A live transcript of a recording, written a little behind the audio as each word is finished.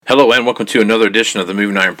Hello and welcome to another edition of the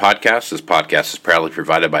Moving Iron Podcast. This podcast is proudly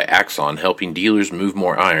provided by Axon, helping dealers move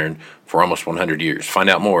more iron for almost 100 years. Find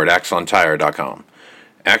out more at axontire.com.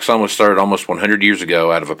 Axon was started almost 100 years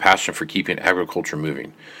ago out of a passion for keeping agriculture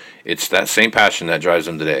moving. It's that same passion that drives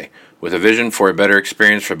them today. With a vision for a better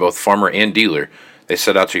experience for both farmer and dealer, they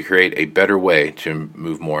set out to create a better way to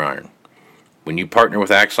move more iron. When you partner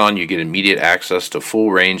with Axon, you get immediate access to a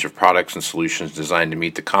full range of products and solutions designed to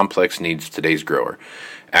meet the complex needs of today's grower.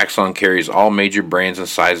 Axon carries all major brands and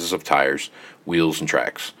sizes of tires, wheels, and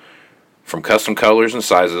tracks. From custom colors and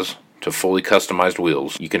sizes to fully customized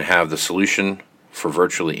wheels, you can have the solution for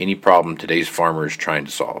virtually any problem today's farmer is trying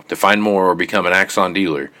to solve. To find more or become an Axon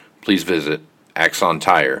dealer, please visit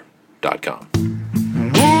axontire.com.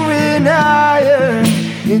 Moving iron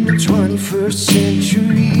in the 21st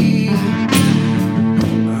century.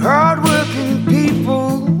 Hard-working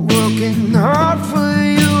people working hard for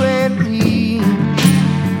you and me.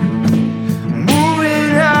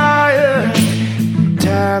 Moving iron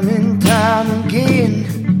time and time again.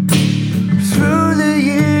 Through the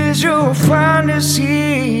years you'll find us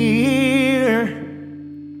here.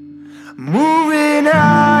 Moving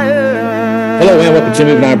iron. Hello and welcome to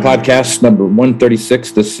Moving Iron Podcast number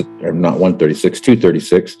 136.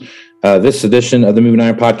 236. This edition of the Moving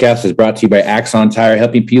Iron Podcast is brought to you by Axon Tire,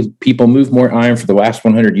 helping people move more iron for the last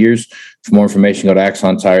 100 years. For more information, go to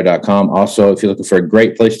axontire.com. Also, if you're looking for a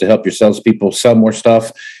great place to help your salespeople sell more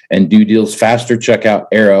stuff and do deals faster, check out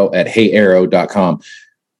Arrow at heyarrow.com.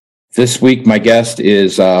 This week, my guest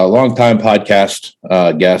is a longtime podcast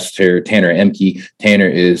guest here, Tanner Ehmke. Tanner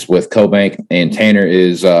is with CoBank, and Tanner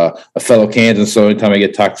is a fellow Kansas. So anytime I get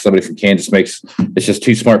to talk to somebody from Kansas, it's just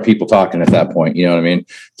two smart people talking at that point. You know what I mean?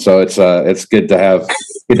 So it's good to have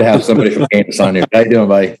somebody from Kansas on here. How you doing,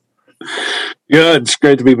 buddy? Good. It's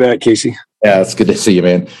great to be back, Casey. Yeah, it's good to see you,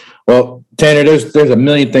 man. Well, Tanner, there's a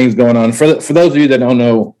million things going on. For those of you that don't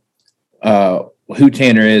know who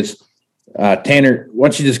Tanner is. Tanner, why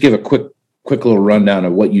don't you just give a quick little rundown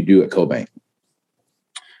of what you do at CoBank?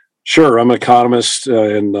 Sure. I'm an economist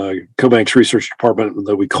in CoBank's research department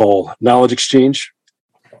that we call Knowledge Exchange.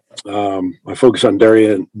 I focus on dairy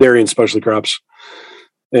and specialty crops,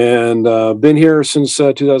 and been here since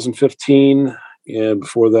 2015. And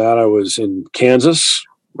before that, I was in Kansas.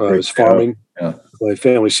 I was farming my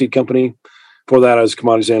family seed company. Before that, I was a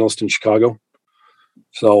commodities analyst in Chicago.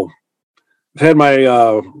 So I've had my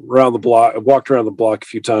around the block. I've walked around the block a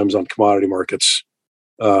few times on commodity markets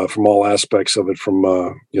from all aspects of it, from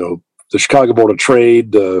the Chicago Board of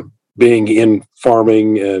Trade, being in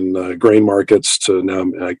farming and grain markets, to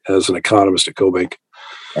now as an economist at CoBank.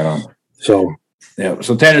 So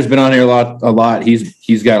Tanner's been on here a lot.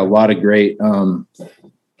 He's got a lot of great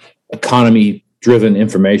economy-driven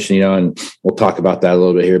information, and we'll talk about that a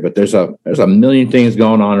little bit here. But there's a million things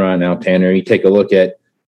going on right now, Tanner. You take a look at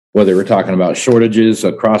whether we're talking about shortages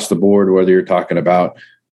across the board, whether you're talking about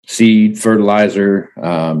seed, fertilizer,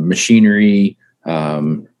 machinery,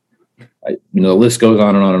 the list goes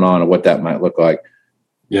on and on and on of what that might look like.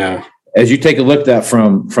 Yeah. As you take a look at that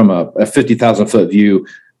from a 50,000 foot view,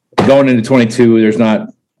 going into 22, there's not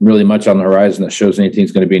really much on the horizon that shows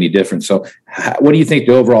anything's going to be any different. So what do you think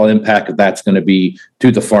the overall impact of that's going to be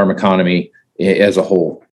to the farm economy as a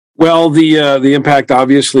whole? Well, the impact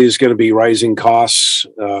obviously is going to be rising costs.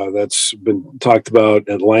 That's been talked about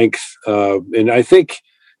at length, and I think,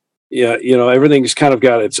 everything's kind of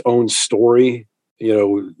got its own story.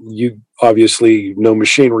 You obviously know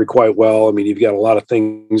machinery quite well. I mean, you've got a lot of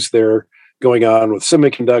things there going on with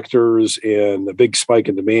semiconductors and a big spike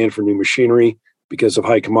in demand for new machinery because of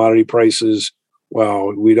high commodity prices.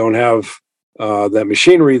 Well, we don't have that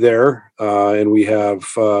machinery there, and we have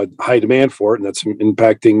high demand for it, and that's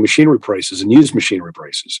impacting machinery prices and used machinery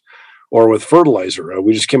prices. Or with fertilizer,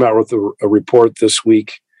 we just came out with a report this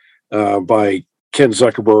week by Ken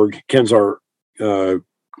Zuckerberg. Ken's our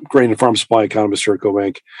grain and farm supply economist here at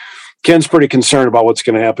CoBank. Ken's pretty concerned about what's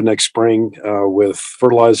going to happen next spring with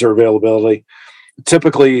fertilizer availability.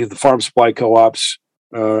 Typically, the farm supply co-ops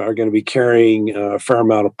are going to be carrying a fair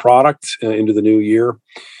amount of product into the new year.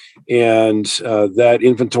 And that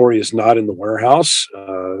inventory is not in the warehouse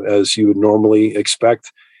as you would normally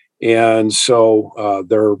expect, and so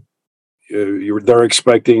they're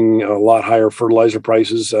expecting a lot higher fertilizer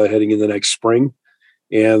prices heading in the next spring,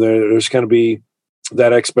 and there's going to be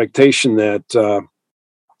that expectation that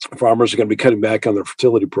farmers are going to be cutting back on their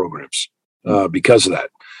fertility programs because of that.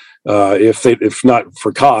 If not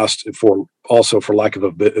for cost, also for lack of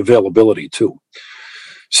availability too.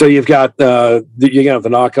 So you've got the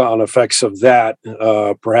knock-on effects of that,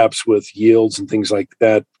 perhaps with yields and things like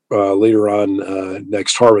that later on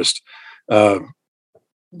next harvest.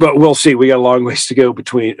 but we'll see. We got a long ways to go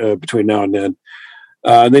between now and then.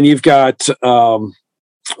 And then you've got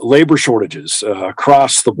labor shortages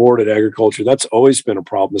across the board at agriculture. That's always been a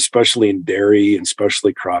problem, especially in dairy and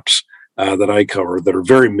specialty crops that I cover, that are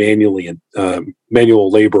very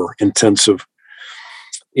manual labor intensive.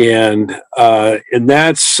 And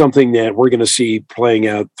that's something that we're going to see playing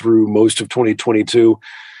out through most of 2022.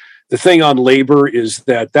 The thing on labor is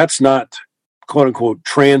that that's not, quote unquote,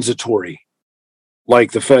 transitory,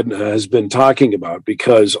 like the Fed has been talking about,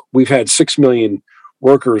 because we've had 6 million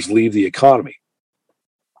workers leave the economy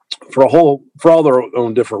for all their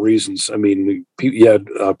own different reasons. I mean, you had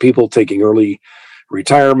people taking early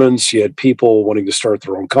retirements. You had people wanting to start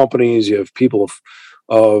their own companies. You have people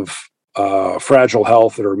of fragile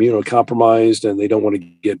health that are immunocompromised and they don't want to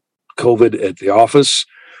get COVID at the office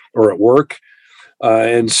or at work.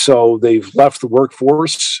 And so they've left the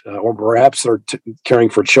workforce, or perhaps they're caring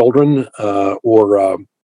for children or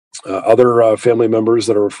other family members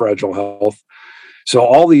that are of fragile health. So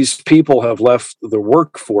all these people have left the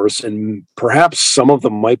workforce, and perhaps some of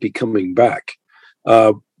them might be coming back.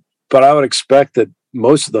 But I would expect that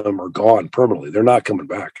most of them are gone permanently. They're not coming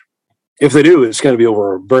back. If they do, it's going to be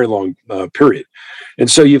over a very long period.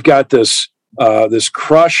 And so you've got this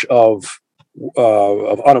crush of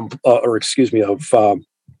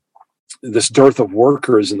this dearth of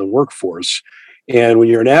workers in the workforce. And when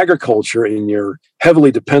you're in agriculture and you're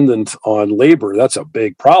heavily dependent on labor, that's a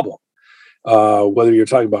big problem. Whether you're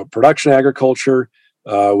talking about production agriculture,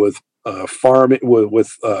 with farming,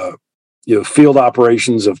 with field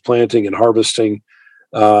operations of planting and harvesting,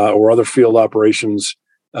 or other field operations,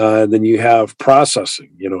 then you have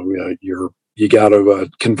processing. You got to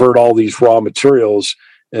convert all these raw materials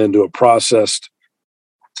into a processed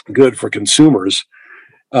good for consumers.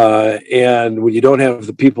 And when you don't have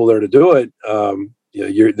the people there to do it,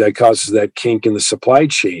 that causes that kink in the supply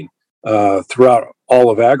chain throughout all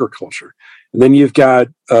of agriculture. And then you've got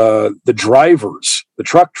the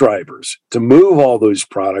truck drivers, to move all those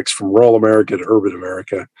products from rural America to urban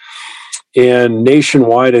America. And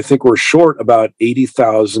nationwide, I think we're short about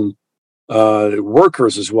 80,000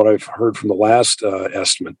 workers, is what I've heard from the last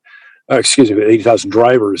estimate. 80,000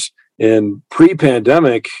 drivers. And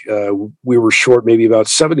pre-pandemic, we were short maybe about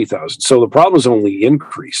 70,000. So the problem has only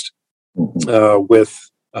increased with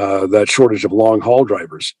that shortage of long-haul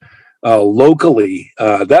drivers. Locally,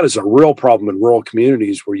 that is a real problem in rural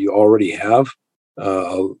communities where you already have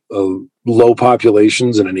low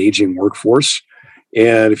populations and an aging workforce.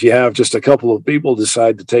 And if you have just a couple of people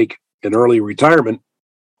decide to take an early retirement,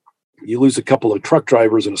 you lose a couple of truck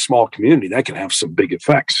drivers in a small community. That can have some big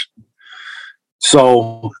effects.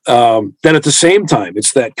 So then at the same time,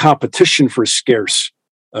 it's that competition for scarce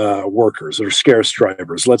workers or scarce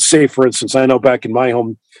drivers. Let's say, for instance, I know back in my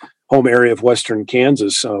home area of Western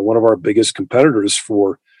Kansas, one of our biggest competitors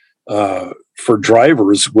for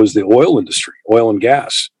drivers was the oil industry, oil and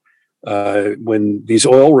gas. When these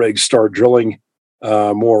oil rigs start drilling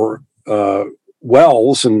more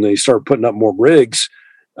wells and they start putting up more rigs,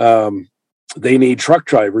 they need truck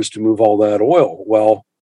drivers to move all that oil. Well,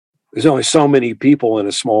 there's only so many people in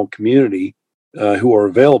a small community who are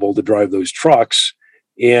available to drive those trucks.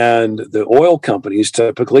 And the oil companies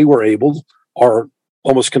typically are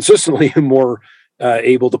almost consistently more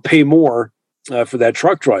able to pay more for that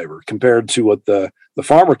truck driver compared to what the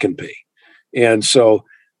farmer can pay. And so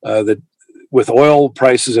with oil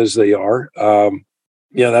prices as they are,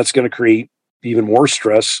 that's going to create even more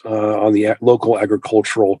stress on the local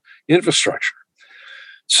agricultural infrastructure.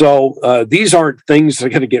 So these aren't things that are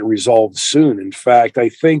going to get resolved soon. In fact, I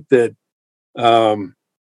think that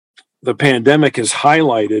the pandemic has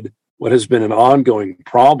highlighted what has been an ongoing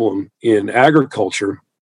problem in agriculture,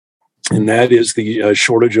 and that is the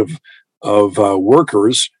shortage of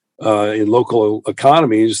workers in local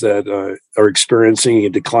economies that are experiencing a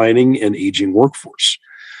declining and aging workforce.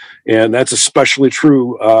 And that's especially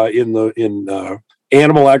true in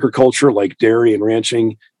animal agriculture, like dairy and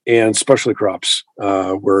ranching, and specialty crops,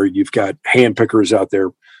 where you've got hand pickers out there,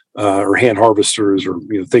 or hand harvesters, or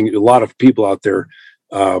a lot of people out there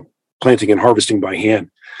planting and harvesting by hand.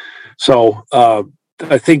 So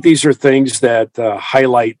I think these are things that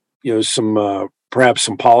highlight perhaps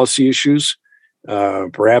some policy issues.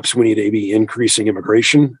 Perhaps we need to be increasing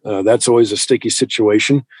immigration. That's always a sticky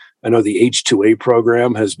situation. I know the H-2A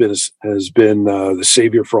program has been the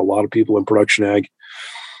savior for a lot of people in production ag.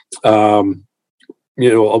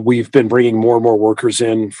 We've been bringing more and more workers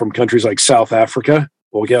in from countries like South Africa.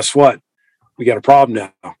 Well, guess what? We got a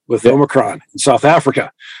problem now with Omicron in South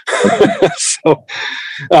Africa. So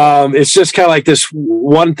it's just kind of like this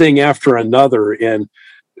one thing after another. And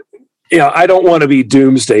I don't want to be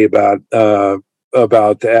doomsday about the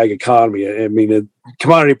ag economy. I mean,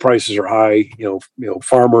 commodity prices are high.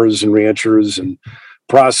 Farmers and ranchers and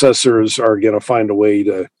processors are going to find a way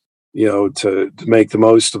to make the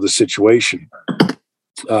most of the situation.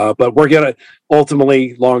 But we're going to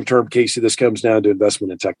ultimately, long term, Casey, this comes down to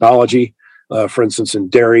investment in technology. For instance, in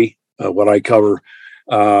dairy, what I cover,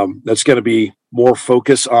 that's going to be more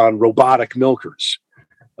focus on robotic milkers.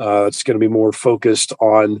 It's going to be more focused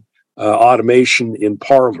on automation in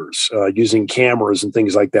parlors, using cameras and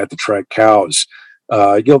things like that to track cows.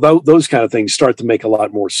 Those kind of things start to make a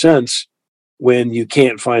lot more sense when you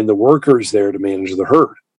can't find the workers there to manage the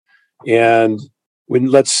herd. And when,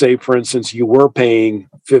 let's say, for instance, you were paying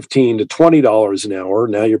 $15 to $20 an hour,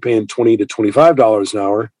 now you're paying $20 to $25 an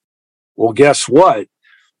hour. Well, guess what?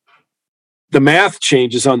 The math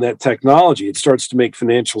changes on that technology. It starts to make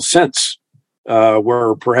financial sense,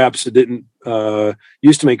 where perhaps it didn't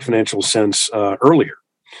used to make financial sense earlier.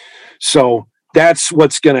 So that's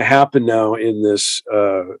what's going to happen now in this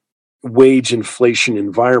wage inflation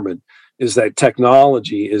environment, is that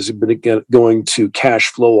technology is going to cash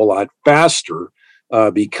flow a lot faster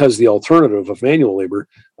because the alternative of manual labor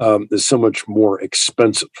is so much more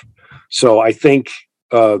expensive. So I think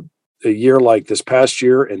a year like this past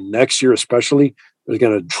year and next year especially is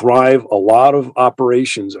going to drive a lot of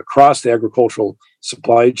operations across the agricultural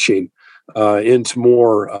supply chain into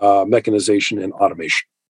more mechanization and automation.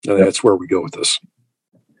 And that's where we go with this.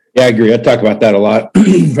 Yeah, I agree. I talk about that a lot from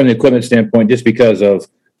the equipment standpoint, just because of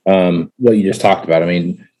what you just talked about. I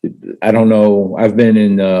mean, I don't know. I've been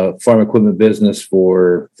in the farm equipment business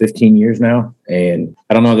for 15 years now, and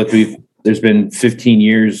I don't know that there's been 15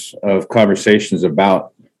 years of conversations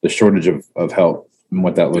about the shortage of help and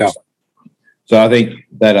what that looks like. So I think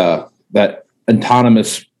that that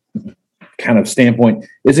autonomous kind of standpoint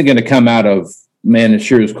isn't going to come out of, man, it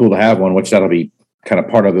sure is cool to have one, which that'll be kind of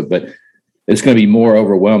part of it, but it's going to be more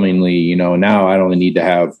overwhelmingly, now I only need to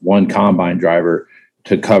have one combine driver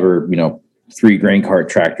to cover, 3 grain cart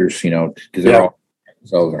tractors, because they're all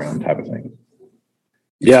themselves around type of thing.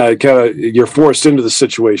 Yeah, you're forced into the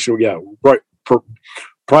situation. Yeah, right.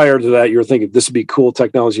 Prior to that, you're thinking this would be cool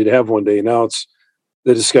technology to have one day. Now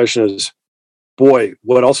the discussion is, boy,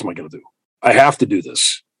 what else am I going to do? I have to do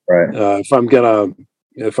this. Right. If I'm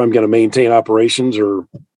gonna maintain operations or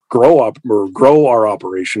grow our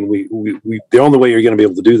operation, we the only way you're going to be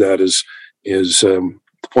able to do that is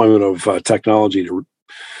deployment of technology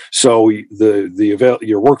so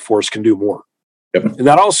your workforce can do more. Yep. And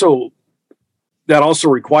that also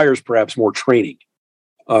requires perhaps more training.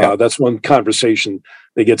 That's one conversation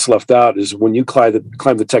that gets left out, is when you climb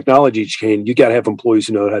the technology chain, you got to have employees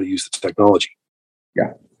who know how to use the technology.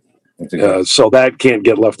 Yeah. So that can't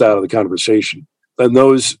get left out of the conversation. And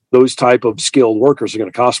those type of skilled workers are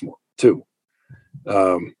going to cost more too.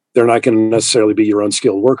 They're not going to necessarily be your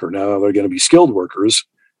unskilled worker. Now they're going to be skilled workers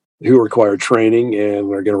who require training and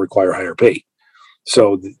are going to require higher pay.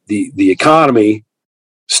 So the economy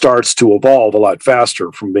starts to evolve a lot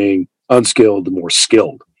faster from being unskilled to more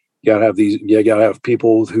skilled. You got to have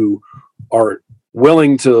people who are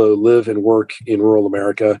willing to live and work in rural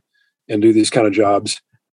America and do these kind of jobs,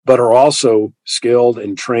 but are also skilled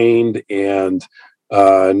and trained and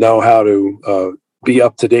know how to be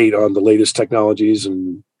up to date on the latest technologies.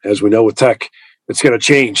 And as we know with tech, it's going to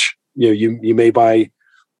change. You may buy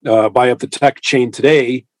up the tech chain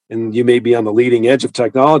today, and you may be on the leading edge of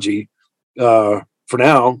technology for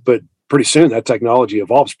now, but pretty soon that technology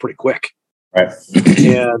evolves pretty quick. Right.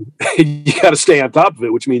 And you got to stay on top of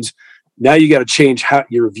it, which means now you got to change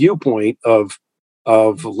your viewpoint of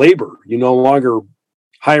labor. You're no longer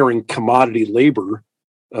hiring commodity labor,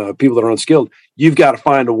 people that are unskilled. You've got to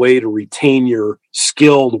find a way to retain your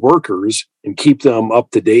skilled workers and keep them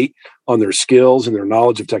up to date on their skills and their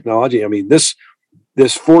knowledge of technology. I mean, this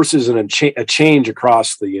forces a change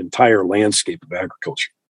across the entire landscape of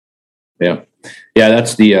agriculture. Yeah.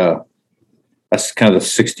 That's kind of the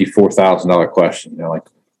 $64,000 question, like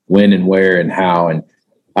when and where and how. And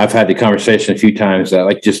I've had the conversation a few times that,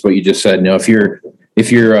 like just what you just said, if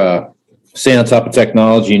you're staying on top of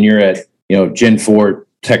technology and you're at, Gen 4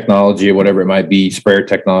 technology or whatever it might be, sprayer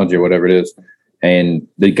technology or whatever it is, and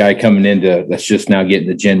the guy coming into that's just now getting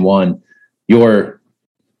to Gen 1, your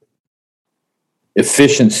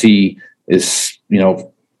efficiency is,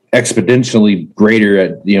 exponentially greater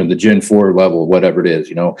at, the Gen 4 level, whatever it is,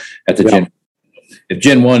 at the Gen. If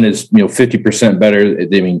Gen 1 is, 50% better, I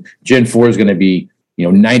mean, Gen 4 is going to be,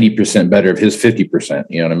 90% better of his 50%.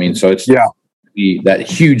 You know what I mean? So it's that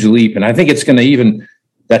huge leap. And I think it's going to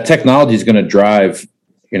that technology is going to drive,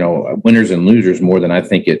 winners and losers more than I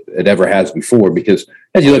think it ever has before. Because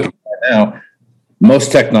as you look at now,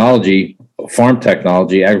 most technology, farm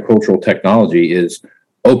technology, agricultural technology is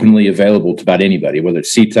openly available to about anybody, whether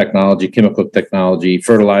it's seed technology, chemical technology,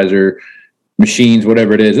 fertilizer, machines,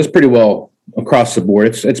 whatever it is. It's pretty well across the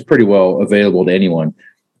board. It's pretty well available to anyone.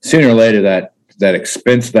 Sooner or later, that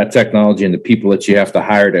expense of that technology and the people that you have to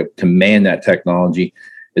hire to man that technology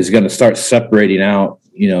is going to start separating out,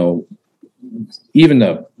 even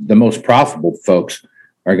the most profitable folks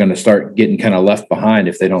are going to start getting kind of left behind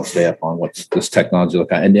if they don't stay up on what's this technology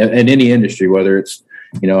look like. And in any industry, whether it's,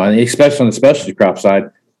 especially on the specialty crop side,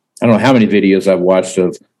 I don't know how many videos I've watched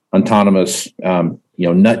of autonomous,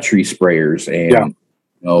 nut tree sprayers and,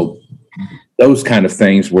 those kind of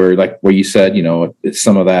things where you said, it's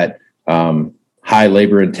some of that high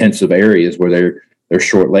labor intensive areas where they're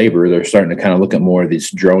short labor. They're starting to kind of look at more of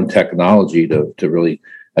this drone technology to really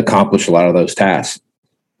accomplish a lot of those tasks.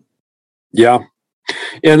 Yeah.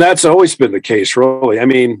 And that's always been the case, really. I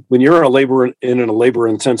mean, when you're in a labor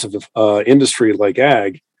intensive industry like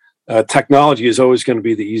ag, technology is always going to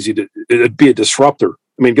be it'd be a disruptor.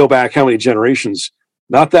 I mean, go back how many generations?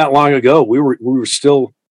 Not that long ago, we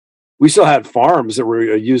still had farms that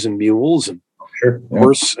were using mules and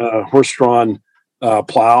horse-drawn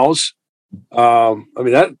plows. I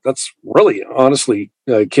mean, that's really, honestly,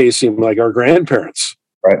 Casey, like our grandparents.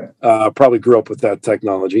 Right. Probably grew up with that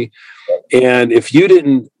technology. And if you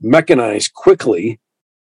didn't mechanize quickly,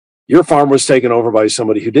 your farm was taken over by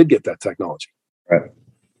somebody who did get that technology. Right.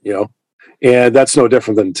 And that's no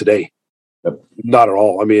different than today. Yep. Not at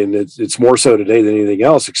all. I mean, it's more so today than anything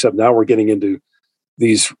else, except now we're getting into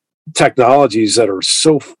these technologies that are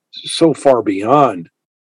so far beyond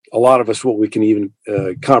a lot of us what we can even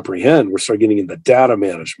comprehend. We're starting getting into data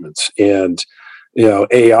management and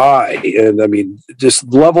AI, and I mean, just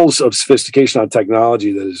levels of sophistication on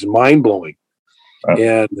technology that is mind blowing. Right.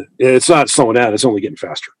 And it's not slowing down; it's only getting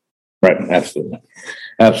faster. Right.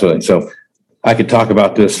 Absolutely. So I could talk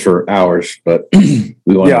about this for hours, but we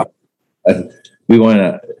want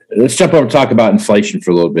to let's jump over and talk about inflation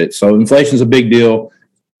for a little bit. So inflation is a big deal.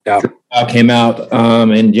 Yeah. Came out,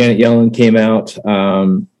 and Janet Yellen came out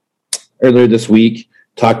earlier this week.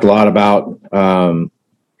 Talked a lot about.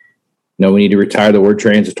 We need to retire the word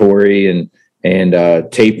transitory,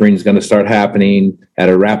 and tapering is going to start happening at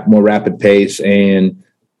a more rapid pace, and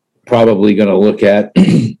probably going to look at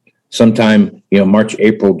sometime, March,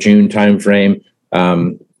 April, June timeframe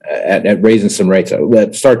at raising some rates.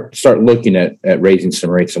 Let's start looking at raising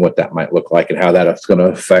some rates and what that might look like and how that's going to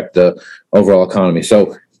affect the overall economy.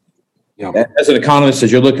 So, as an economist,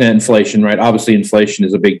 as you're looking at inflation, right? Obviously, inflation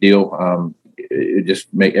is a big deal. It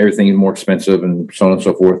just make everything more expensive and so on and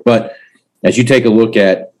so forth. But as you take a look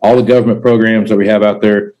at all the government programs that we have out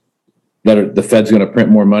there, the Fed's going to print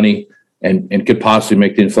more money and could possibly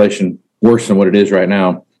make the inflation worse than what it is right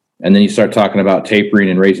now. And then you start talking about tapering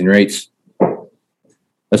and raising rates.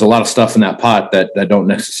 There's a lot of stuff in that pot that don't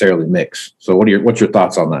necessarily mix. So what's your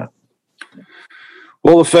thoughts on that?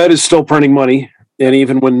 Well, the Fed is still printing money. And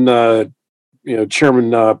even when,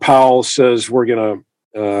 Chairman Powell says we're going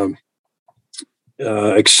to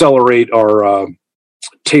accelerate our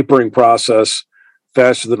tapering process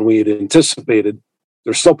faster than we had anticipated,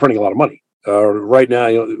 they're still printing a lot of money. Right now,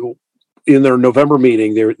 in their November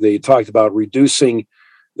meeting, they talked about reducing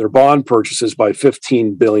their bond purchases by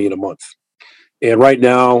 $15 billion a month. And right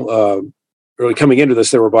now, really coming into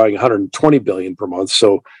this, they were buying $120 billion per month.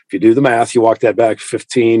 So if you do the math, you walk that back, a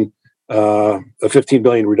 $15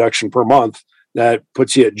 billion reduction per month. That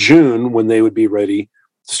puts you at June when they would be ready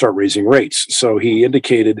to start raising rates. So he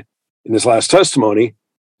indicated in his last testimony,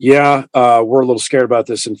 we're a little scared about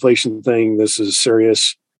this inflation thing. This is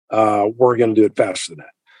serious. We're going to do it faster than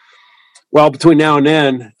that. Well, between now and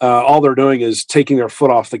then, all they're doing is taking their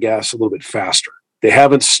foot off the gas a little bit faster. They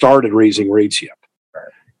haven't started raising rates yet.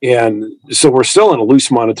 And so we're still in a loose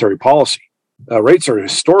monetary policy. Rates are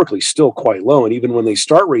historically still quite low. And even when they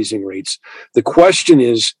start raising rates, the question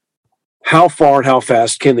is, how far and how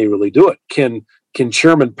fast can they really do it? Can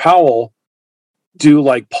Chairman Powell do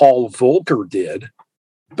like Paul Volcker did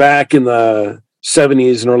back in the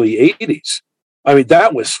 70s and early 80s? I mean,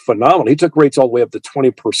 that was phenomenal. He took rates all the way up to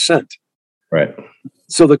 20%. Right.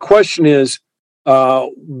 So the question is,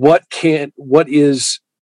 what is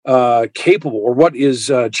capable, or what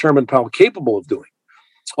is Chairman Powell capable of doing?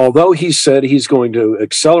 Although he said he's going to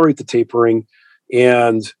accelerate the tapering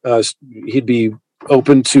and he'd be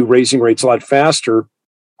open to raising rates a lot faster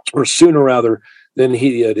or sooner rather than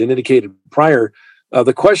he had indicated prior,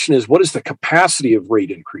 the question is, what is the capacity of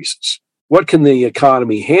rate increases? What can the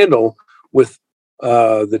economy handle with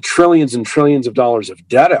the trillions and trillions of dollars of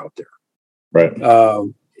debt out there? Right.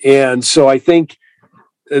 And so I think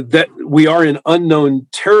that we are in unknown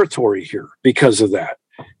territory here because of that.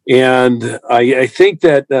 And I think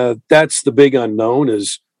that that's the big unknown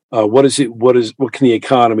is what can the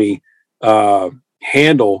economy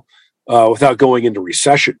handle without going into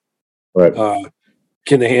recession? Right.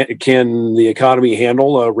 Can the economy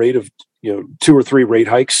handle a rate of 2 or 3 rate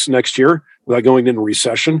hikes next year without going into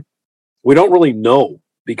recession? We don't really know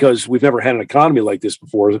because we've never had an economy like this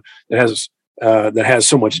before that has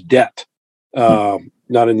so much debt, not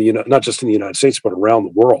just in the United States but around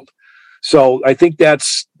the world. So I think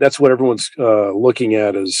that's what everyone's looking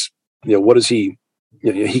at is what is he?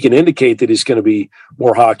 He can indicate that he's going to be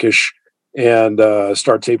more hawkish and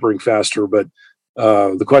start tapering faster, but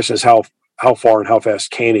the question is how far and how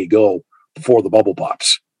fast can he go before the bubble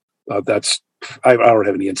pops? I don't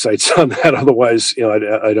have any insights on that. Otherwise,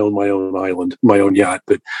 I'd own my own island, my own yacht.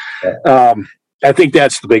 But I think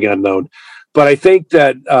that's the big unknown. But I think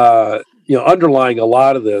that underlying a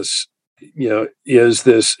lot of this, is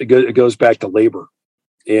this. It goes back to labor,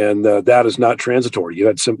 and that is not transitory. You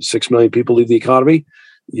had 6 million people leave the economy.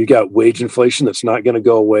 You got wage inflation that's not going to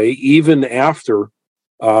go away even after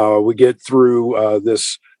we get through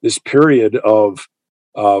this period of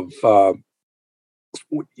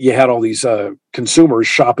you had all these consumers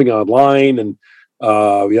shopping online and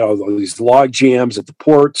these log jams at the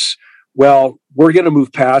ports. Well, we're going to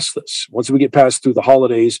move past this. Once we get past through the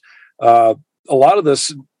holidays, a lot of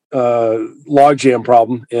this log jam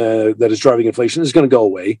problem that is driving inflation is going to go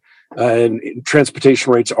away, and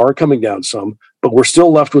transportation rates are coming down some, but we're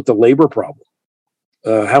still left with the labor problem.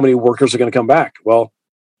 How many workers are going to come back? Well,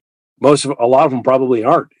 a lot of them probably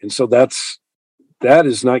aren't, and so that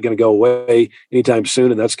is not going to go away anytime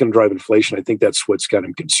soon, and that's going to drive inflation. I think that's what's got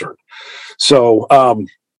him concerned. So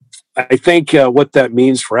I think what that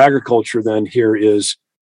means for agriculture then here is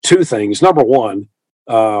 2 things. Number one,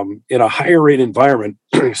 in a higher rate environment,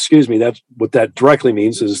 excuse me, that's what that directly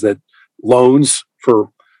means is that loans for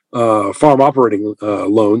farm operating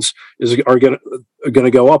loans are going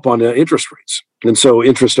to go up on interest rates, and so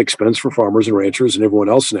interest expense for farmers and ranchers and everyone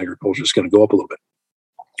else in agriculture is going to go up a little bit.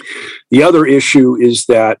 The other issue is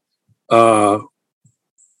that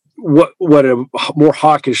what a more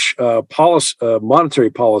hawkish monetary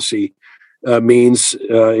policy means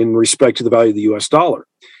in respect to the value of the U.S. dollar,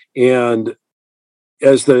 and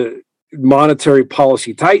as the monetary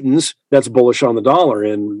policy tightens, that's bullish on the dollar.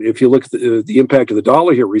 And if you look at the impact of the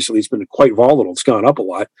dollar here recently, it's been quite volatile. It's gone up a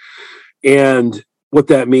lot. And what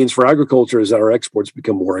that means for agriculture is that our exports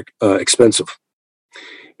become more expensive.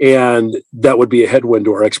 And that would be a headwind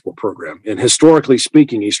to our export program. And historically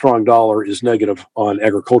speaking, a strong dollar is negative on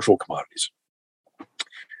agricultural commodities.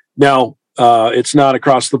 Now, it's not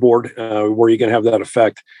across the board where you're going to have that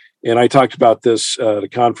effect. And I talked about this at a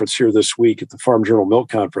conference here this week at the Farm Journal Milk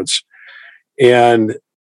Conference. And,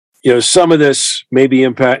 some of this may be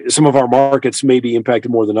some of our markets may be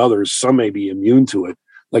impacted more than others. Some may be immune to it.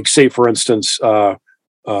 Like, say, for instance, our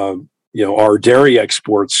dairy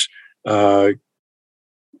exports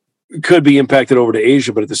could be impacted over to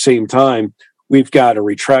Asia, but at the same time, we've got a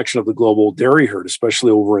retraction of the global dairy herd,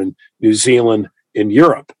 especially over in New Zealand and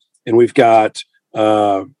Europe. And we've got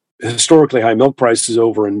historically high milk prices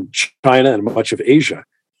over in China and much of Asia.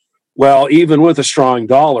 Well, even with a strong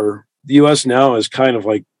dollar, the U.S. now is kind of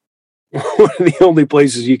like one of the only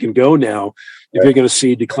places you can go now if you're going to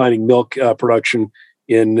see declining milk production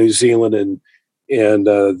in New Zealand and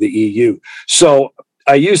the EU. So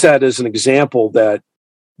I use that as an example that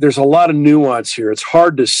there's a lot of nuance here. It's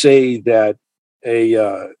hard to say that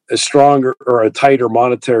a stronger or a tighter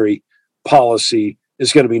monetary policy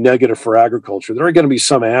is going to be negative for agriculture. There are going to be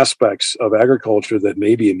some aspects of agriculture that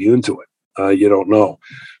may be immune to it. You don't know,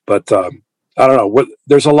 but I don't know.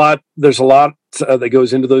 There's a lot that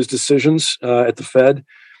goes into those decisions at the Fed,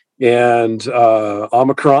 and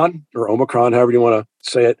Omicron, however you want to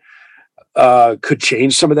say it, could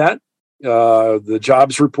change some of that. The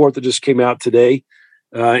jobs report that just came out today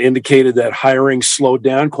indicated that hiring slowed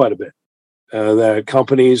down quite a bit. That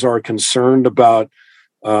companies are concerned about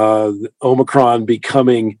Omicron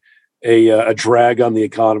becoming a drag on the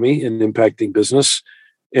economy and impacting business.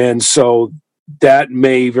 And so that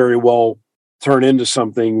may very well turn into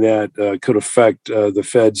something that could affect the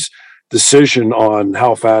Fed's decision on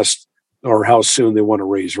how fast or how soon they want to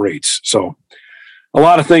raise rates. So a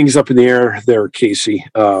lot of things up in the air there, Casey.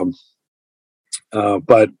 But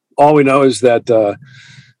all we know is that the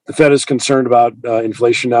Fed is concerned about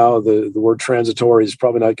inflation now. The word transitory is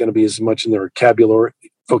probably not going to be as much in their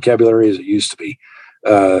vocabulary as it used to be.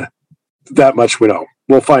 That much we know.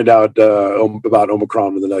 We'll find out about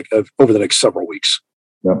Omicron over the next several weeks.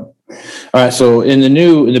 Yep. All right. So in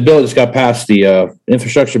the bill that's got passed, the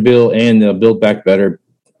infrastructure bill and the Build Back Better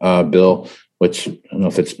bill, which I don't know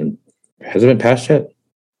if has it been passed yet?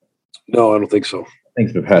 No, I don't think so. I think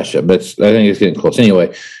it's been passed yet, but I think it's getting close.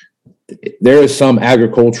 Anyway, there is some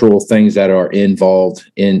agricultural things that are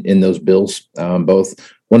involved in those bills, both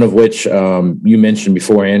one of which you mentioned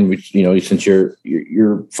beforehand, which, since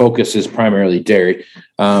your focus is primarily dairy,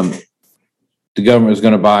 the government is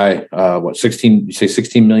going to buy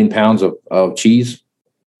 16 million pounds of cheese.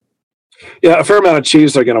 Yeah, a fair amount of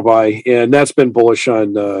cheese they're going to buy, and that's been bullish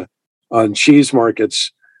on cheese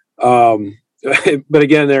markets. But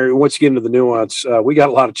again, once you get into the nuance, we got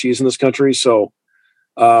a lot of cheese in this country, so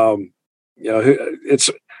it's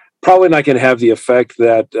probably not going to have the effect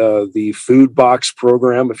that the food box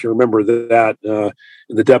program, if you remember that,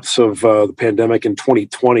 in the depths of the pandemic in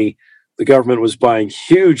 2020, the government was buying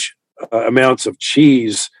huge amounts of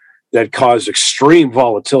cheese that caused extreme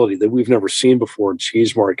volatility that we've never seen before in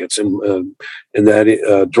cheese markets, and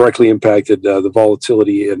that directly impacted the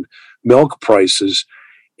volatility in milk prices.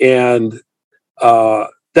 And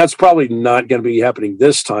that's probably not going to be happening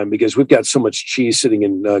this time because we've got so much cheese sitting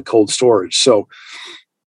in cold storage. So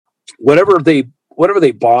whatever they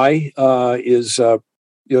buy is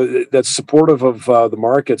that's supportive of the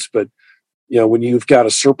markets. But when you've got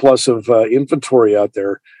a surplus of inventory out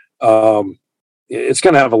there, it's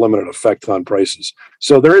going to have a limited effect on prices.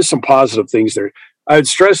 So there is some positive things there. I would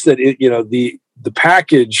stress that the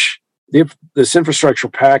package, this infrastructure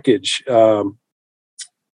package,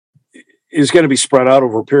 is going to be spread out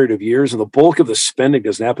over a period of years, and the bulk of the spending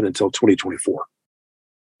doesn't happen until 2024.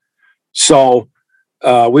 So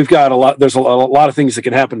we've got a lot. There's a lot of things that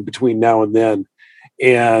can happen between now and then,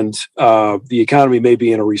 and the economy may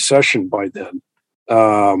be in a recession by then.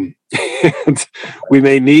 And we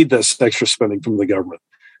may need this extra spending from the government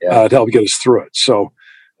to help get us through it. So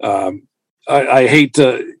I hate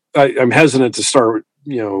to. I'm hesitant to start,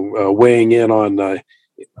 weighing in on the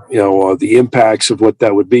impacts of what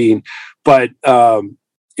that would be. But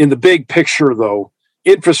in the big picture, though,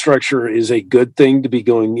 infrastructure is a good thing to be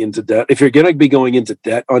going into debt. If you're going to be going into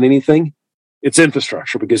debt on anything, it's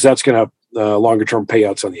infrastructure, because that's going to have longer term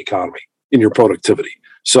payouts on the economy in your productivity.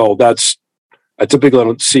 So I typically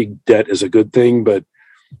don't see debt as a good thing, but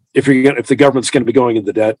if the government's going to be going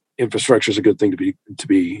into debt, infrastructure is a good thing to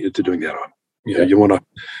be doing that on. You want to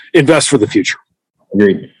invest for the future.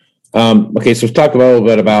 Agreed. Okay, so let's talk a little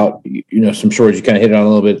bit about some shortage. You kind of hit it on a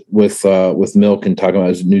little bit with milk, and talking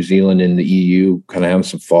about New Zealand and the EU kind of having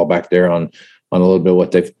some fallback there on a little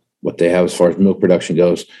bit of what they have as far as milk production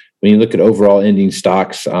goes. When you look at overall ending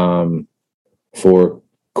stocks for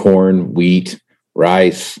corn, wheat,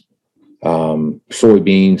 rice,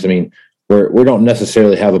 soybeans, I mean, we don't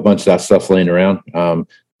necessarily have a bunch of that stuff laying around.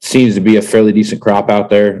 Seems to be a fairly decent crop out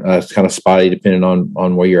there. It's kind of spotty depending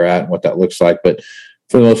on where you're at and what that looks like, but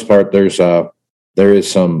for the most part, there is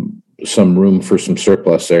some room for some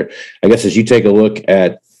surplus there. I guess as you take a look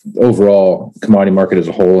at the overall commodity market as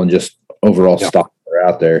a whole and just overall stocks that are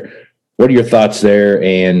out there, what are your thoughts there?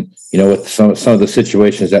 And with some of the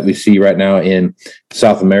situations that we see right now in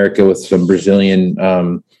South America with some Brazilian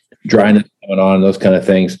dryness going on, those kind of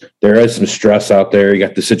things, there is some stress out there. You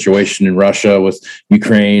got the situation in Russia with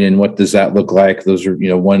Ukraine, and what does that look like? Those are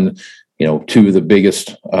two of the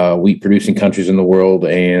biggest wheat producing countries in the world.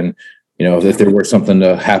 And, if there were something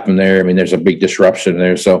to happen there, I mean, there's a big disruption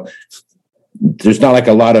there. So there's not like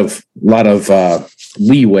a lot of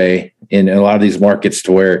leeway in a lot of these markets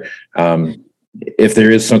to where if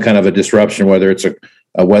there is some kind of a disruption, whether it's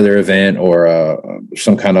a weather event or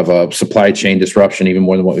some kind of a supply chain disruption, even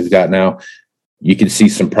more than what we've got now, you can see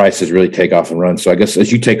some prices really take off and run. So I guess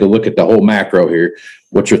as you take a look at the whole macro here,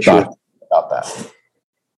 what's your thought about that?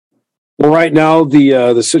 Well, right now,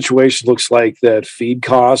 the situation looks like that feed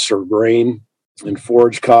costs or grain and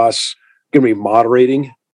forage costs are going to be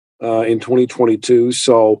moderating in 2022.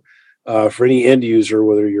 So for any end user,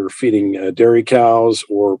 whether you're feeding dairy cows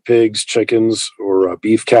or pigs, chickens, or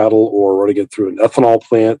beef cattle, or running it through an ethanol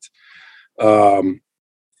plant,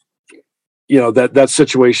 that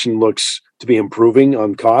situation looks to be improving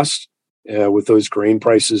on cost with those grain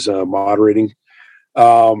prices moderating.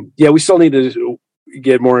 We still need to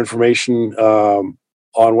get more information on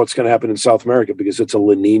what's going to happen in South America, because it's a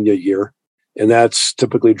La Nina year, and that's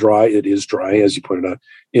typically dry. It is dry, as you pointed out,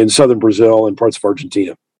 in southern Brazil and parts of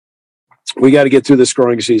Argentina. We got to get through this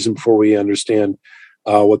growing season before we understand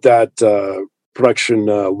what that production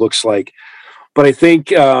looks like. But I think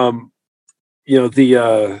the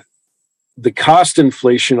cost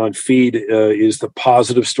inflation on feed is the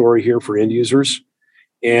positive story here for end users,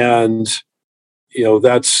 and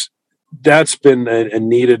that's that's been a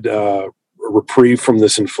needed reprieve from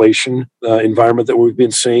this inflation environment that we've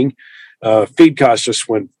been seeing. Feed costs just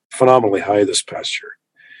went phenomenally high this past year.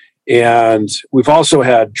 And we've also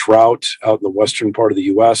had drought out in the western part of the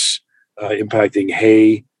U.S., impacting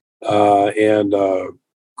hay and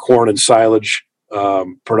corn and silage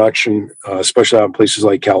production, especially out in places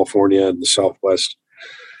like California and the Southwest.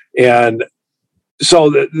 And so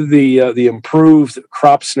the improved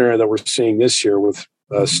crop scenario that we're seeing this year with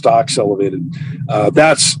stocks elevated,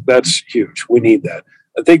 that's huge. We need that.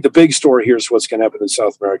 I think the big story here is what's going to happen in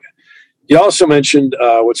South America. You also mentioned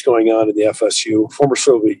what's going on in the FSU, former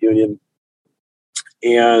Soviet Union,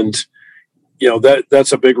 and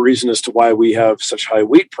that's a big reason as to why we have such high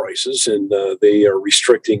wheat prices, and they are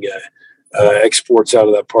restricting exports out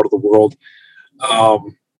of that part of the world.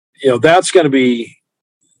 That's going to be,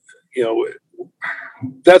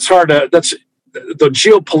 that's hard to. That's the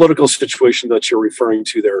geopolitical situation that you're referring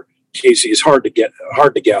to there, Casey, is hard to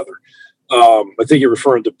gather. I think you're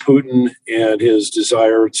referring to Putin and his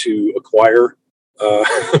desire to acquire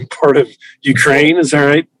part of Ukraine. Is that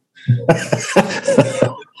right?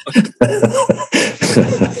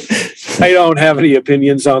 I don't have any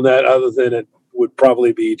opinions on that other than it would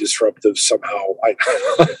probably be disruptive somehow.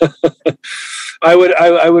 I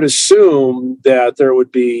would assume that there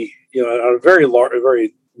would be, on a very large, a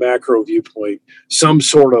very macro viewpoint, some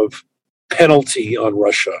sort of penalty on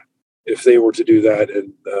Russia if they were to do that,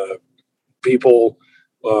 and people,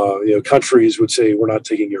 countries would say, we're not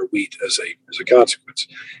taking your wheat as a consequence,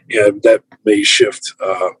 and that may shift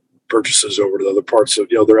purchases over to other parts of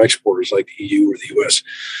their exporters like the EU or the US.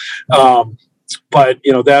 But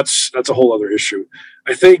that's a whole other issue.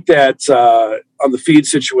 I think that on the feed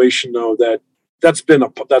situation, though, that's been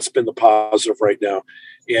the positive right now,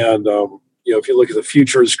 and if you look at the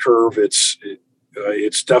futures curve,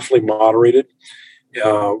 it's definitely moderated.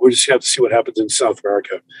 We just have to see what happens in South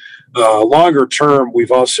America. Longer term,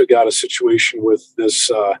 we've also got a situation with this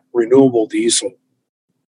renewable diesel,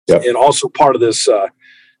 and also part of this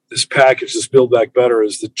this package, this Build Back Better,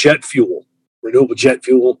 is the jet fuel, renewable jet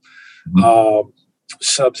fuel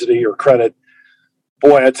subsidy or credit.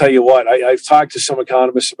 Boy, I tell you what, I've talked to some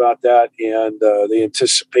economists about that, and they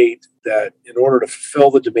anticipate that in order to fulfill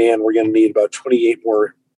the demand, we're going to need about 28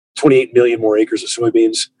 million more acres of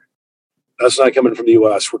soybeans. That's not coming from the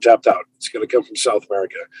U.S. We're tapped out. It's going to come from South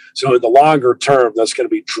America. So in the longer term, that's going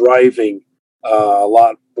to be driving a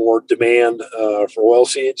lot more demand for oil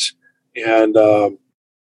seeds, and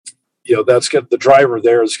that's the driver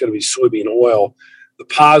there is going to be soybean oil. The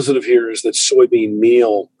positive here is that soybean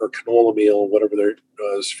meal or canola meal, whatever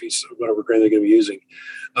whatever grain they're going to be using,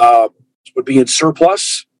 would be in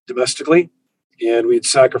surplus domestically, and we'd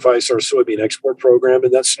sacrifice our soybean export program in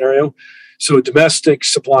that scenario. So domestic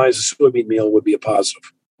supplies of soybean meal would be a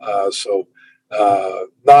positive.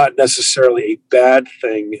 Not necessarily a bad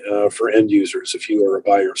thing for end users if you are a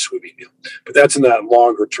buyer of soybean meal, but that's in that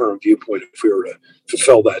longer term viewpoint. If we were to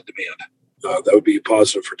fulfill that demand, that would be a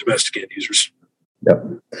positive for domestic end users. Yep.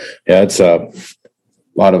 Yeah, it's a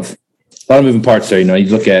lot of moving parts there. You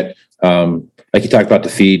look at like you talked about the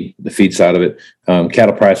feed side of it.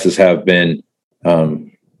 Cattle prices have been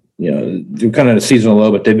they're kind of a seasonal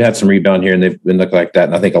low, but they've had some rebound here, and they've been looking like that.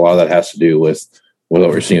 And I think a lot of that has to do with what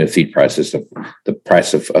we're seeing with feed prices. The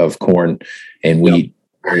price of corn and wheat,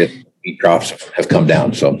 wheat crops have come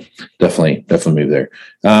down. So definitely move there.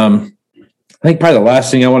 I think probably the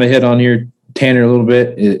last thing I want to hit on here, Tanner, a little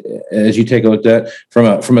bit, as you take a look at that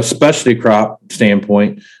from a specialty crop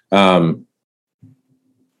standpoint,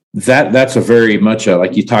 that's a very much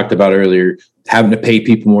like you talked about earlier, having to pay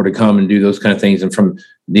people more to come and do those kind of things. And from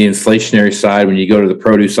the inflationary side, when you go to the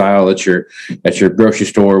produce aisle at your grocery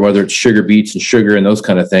store, whether it's sugar beets and sugar and those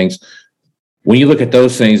kind of things, when you look at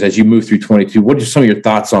those things as you move through 22, what are some of your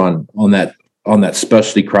thoughts on that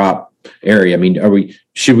specialty crop area? I mean,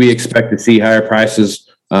 should we expect to see higher prices?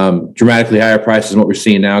 Dramatically higher prices than what we're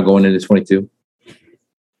seeing now going into 22?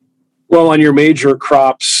 Well, on your major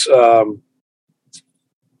crops,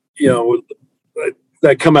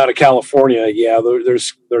 that come out of California,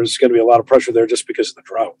 there's going to be a lot of pressure there just because of the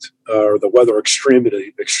drought or the weather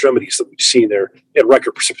extremities that we've seen there. In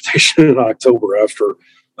record precipitation in October after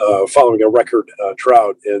following a record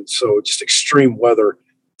drought, and so just extreme weather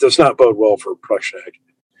does not bode well for production ag.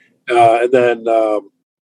 And then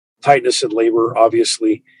tightness in labor,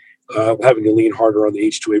 obviously, having to lean harder on the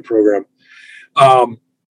H-2A program.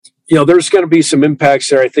 There's going to be some impacts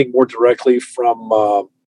there, I think, more directly from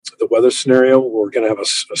the weather scenario. We're going to have a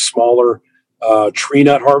smaller tree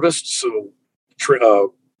nut harvest, so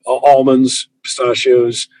almonds,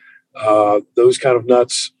 pistachios, those kind of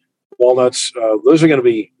nuts walnuts, those are going to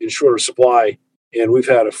be in shorter supply. And we've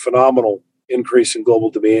had a phenomenal increase in global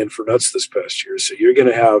demand for nuts this past year. So you're going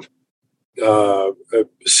to have a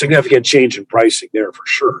significant change in pricing there for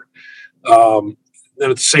sure. Then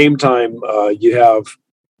at the same time, you have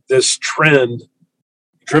this trend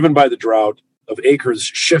driven by the drought of acres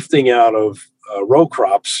shifting out of row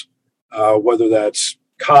crops, whether that's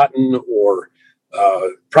cotton or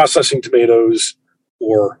processing tomatoes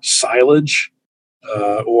or silage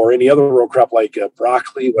or any other row crop like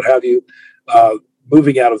broccoli, what have you,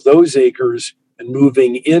 moving out of those acres and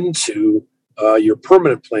moving into your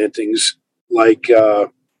permanent plantings like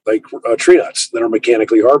tree nuts that are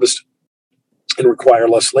mechanically harvested and require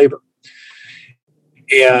less labor.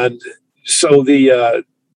 And so the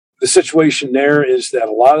situation there is that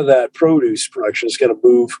a lot of that produce production is going to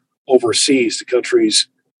move overseas to countries,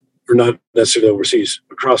 or not necessarily overseas,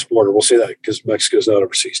 but cross border. We'll say that because Mexico is not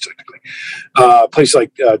overseas technically. Places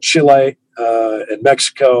like Chile and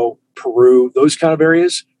Mexico, Peru, those kind of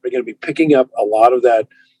areas are going to be picking up a lot of that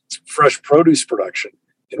fresh produce production,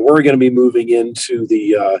 and we're going to be moving into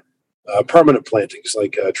the permanent plantings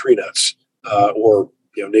like tree nuts or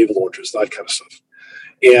navel oranges, that kind of stuff.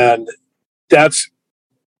 And that's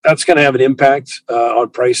going to have an impact on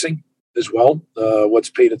pricing as well, what's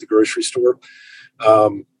paid at the grocery store.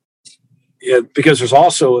 And because there's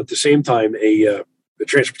also at the same time a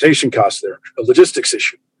transportation cost there, a logistics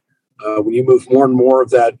issue. When you move more and more of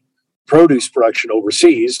that produce production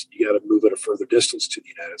overseas, you got to move it a further distance to the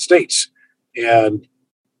United States. And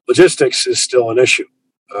logistics is still an issue.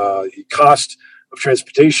 The cost of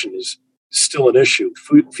transportation is still an issue.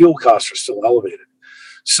 Fuel costs are still elevated.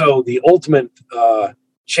 So the ultimate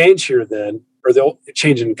change here then, or the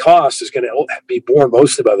change in cost, is going to be borne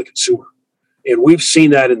mostly by the consumer. And we've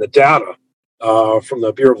seen that in the data from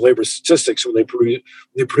the Bureau of Labor Statistics when they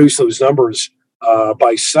produce those numbers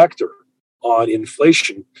by sector on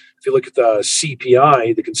inflation. If you look at the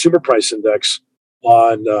CPI, the Consumer Price Index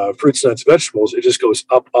on fruits, nuts, vegetables, it just goes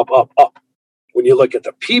up, up, up, up. When you look at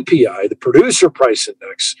the PPI, the Producer Price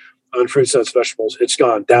Index on fruits, nuts, vegetables, it's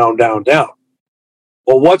gone down, down, down.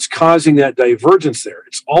 Well, what's causing that divergence there?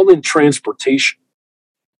 It's all in transportation.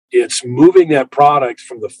 It's moving that product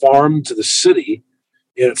from the farm to the city,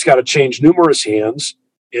 and it's got to change numerous hands.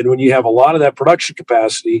 And when you have a lot of that production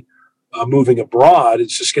capacity moving abroad,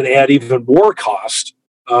 it's just going to add even more cost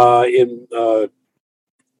in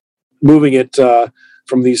moving it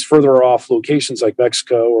from these further off locations like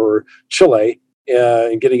Mexico or Chile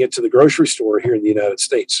and getting it to the grocery store here in the United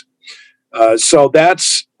States. So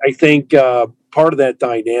that's, I think, part of that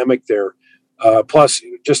dynamic there. Plus,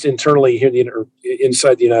 just internally here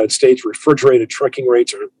inside the United States, refrigerated trucking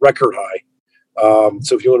rates are record high.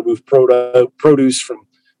 So if you want to move produce from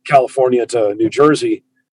California to New Jersey,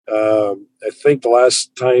 I think the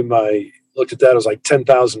last time I looked at that, it was like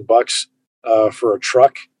 $10,000 for a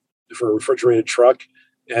truck, for a refrigerated truck.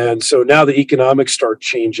 And so now the economics start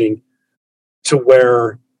changing to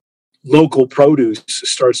where local produce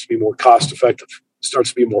starts to be more cost effective, starts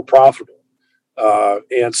to be more profitable.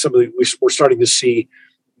 And we're starting to see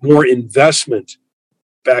more investment.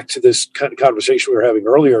 Back to this kind of conversation we were having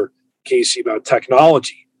earlier, Casey, about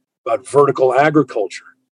technology, about vertical agriculture,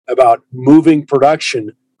 about moving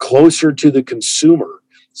production closer to the consumer,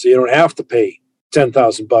 so you don't have to pay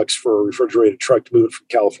 $10,000 for a refrigerated truck to move it from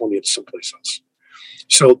California to someplace else.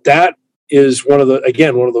 So that is one of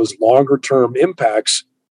those longer term impacts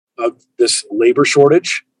of this labor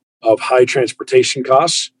shortage, of high transportation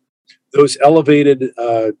costs. Those elevated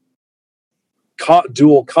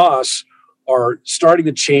dual costs are starting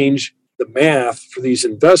to change the math for these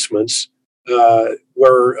investments,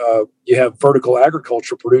 where you have vertical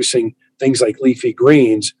agriculture producing things like leafy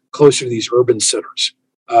greens closer to these urban centers.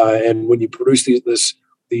 And when you produce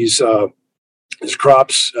these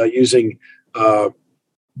crops using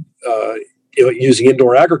using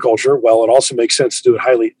indoor agriculture, well, it also makes sense to do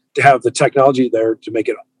it to have the technology there to make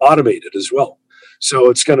it automated as well. So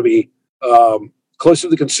it's going to be close to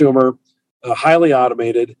the consumer, highly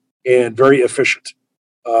automated, and very efficient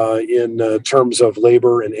in terms of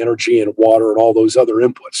labor and energy and water and all those other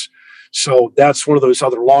inputs. So that's one of those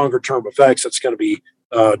other longer term effects that's going to be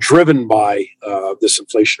driven by this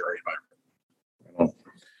inflationary environment.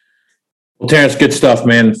 Well, Terrence, good stuff,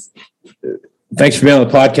 man. Thanks for being on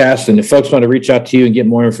the podcast. And if folks want to reach out to you and get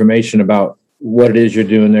more information about what it is you're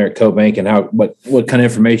doing there at CoBank and what kind of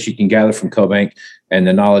information you can gather from CoBank and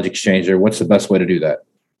the knowledge exchange there, what's the best way to do that?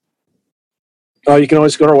 You can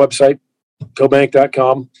always go to our website,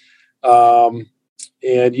 cobank.com.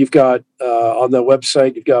 And you've got on the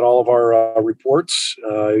website, you've got all of our reports.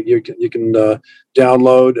 You can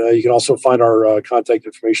download. You can also find our contact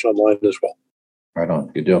information online as well. Right on.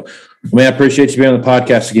 Good deal. Well, man, I appreciate you being on the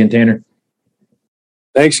podcast again, Tanner.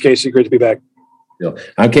 Thanks, Casey. Great to be back.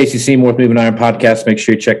 I'm Casey Seymour with Moving Iron Podcast. Make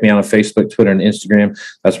sure you check me out on Facebook, Twitter, and Instagram.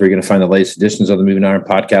 That's where you're going to find the latest editions of the Moving Iron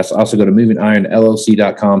Podcast. Also go to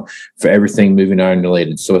movingironllc.com for everything Moving Iron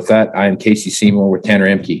related. So with that, I am Casey Seymour with Tanner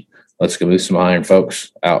Ehmke. Let's go move some iron,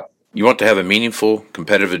 folks. Out. You want to have a meaningful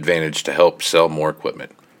competitive advantage to help sell more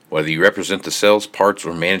equipment. Whether you represent the sales, parts,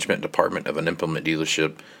 or management department of an implement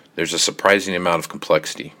dealership, there's a surprising amount of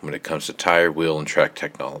complexity when it comes to tire, wheel, and track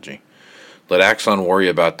technology. Let Axon worry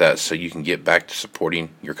about that so you can get back to supporting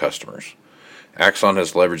your customers. Axon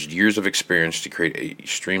has leveraged years of experience to create a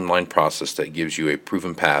streamlined process that gives you a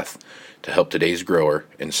proven path to help today's grower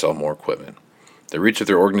and sell more equipment. The roots of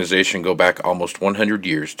their organization go back almost 100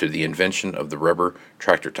 years to the invention of the rubber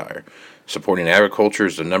tractor tire. Supporting agriculture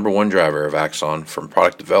is the number one driver of Axon, from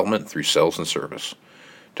product development through sales and service.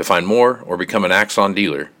 To find more or become an Axon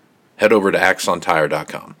dealer, head over to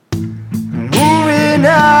axontire.com. Moving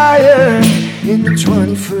iron in the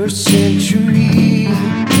 21st century.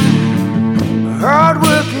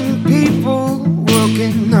 Hard-working people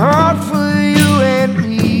working hard for you and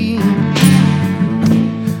me.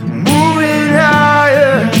 Moving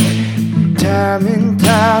iron time and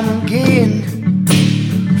time again.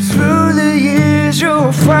 Through the years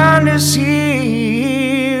you'll find us here.